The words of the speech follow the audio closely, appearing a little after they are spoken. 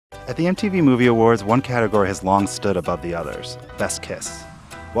At the MTV Movie Awards, one category has long stood above the others: Best Kiss.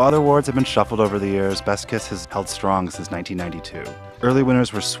 While other awards have been shuffled over the years, Best Kiss has held strong since 1992. Early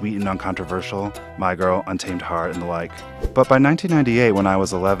winners were sweet and uncontroversial: My Girl, Untamed Heart, and the like. But by 1998, when I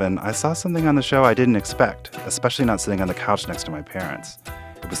was 11, I saw something on the show I didn't expect, especially not sitting on the couch next to my parents.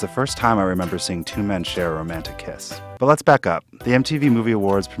 It was the first time I remember seeing two men share a romantic kiss. But let's back up. The MTV Movie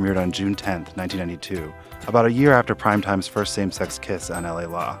Awards premiered on June 10, 1992, about a year after Primetime's first same-sex kiss on LA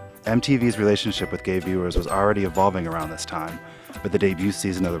Law. MTV's relationship with gay viewers was already evolving around this time, with the debut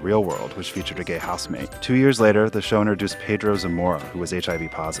season of The Real World, which featured a gay housemate. 2 years later, the show introduced Pedro Zamora, who was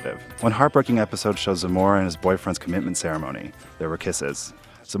HIV positive. One heartbreaking episode shows Zamora and his boyfriend's commitment ceremony. There were kisses.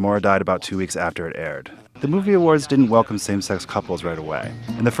 Zamora died about 2 weeks after it aired. The movie awards didn't welcome same-sex couples right away.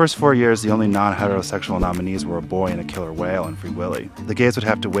 In the first 4 years, the only non-heterosexual nominees were A Boy and a Killer Whale and Free Willy. The gays would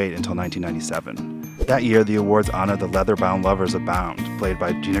have to wait until 1997. That year, the awards honored the leather-bound lovers of Bound, played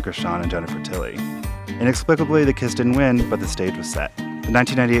by Gina Gershon and Jennifer Tilly. Inexplicably, the kiss didn't win, but the stage was set. The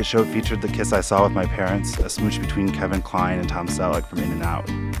 1998 show featured The Kiss I Saw with My Parents, a smooch between Kevin Kline and Tom Selleck from In and Out.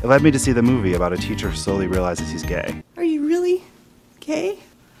 It led me to see the movie about a teacher who slowly realizes he's gay. Are you really gay?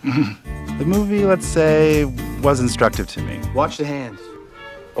 The movie, let's say, was instructive to me. Watch the hands.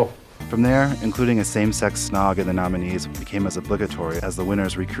 Oh. From there, including a same-sex snog in the nominees became as obligatory as the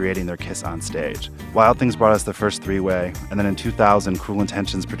winners recreating their kiss on stage. Wild Things brought us the first three-way, and then in 2000, Cruel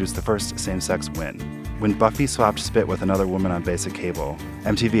Intentions produced the first same-sex win. When Buffy swapped spit with another woman on basic cable,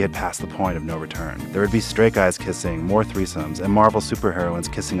 MTV had passed the point of no return. There would be straight guys kissing, more threesomes, and Marvel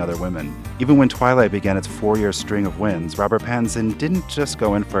superheroines kissing other women. Even when Twilight began its 4-year string of wins, Robert Pattinson didn't just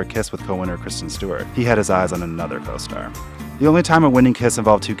go in for a kiss with co-winner Kristen Stewart. He had his eyes on another co-star. The only time a winning kiss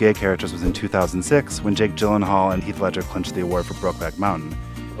involved two gay characters was in 2006, when Jake Gyllenhaal and Heath Ledger clinched the award for Brokeback Mountain.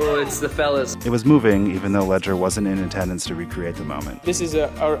 Oh, it's the fellas. It was moving, even though Ledger wasn't in attendance to recreate the moment. This is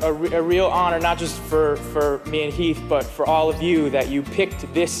a real honor, not just for me and Heath, but for all of you that you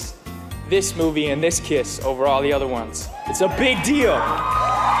picked this movie and this kiss over all the other ones. It's a big deal.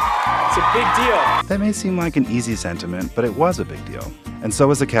 It's a big deal. That may seem like an easy sentiment, but it was a big deal. And so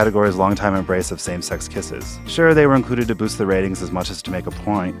was the category's longtime embrace of same-sex kisses. Sure, they were included to boost the ratings as much as to make a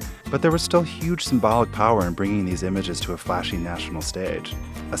point, but there was still huge symbolic power in bringing these images to a flashy national stage,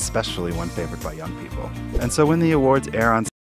 especially one favored by young people. And so when the awards air on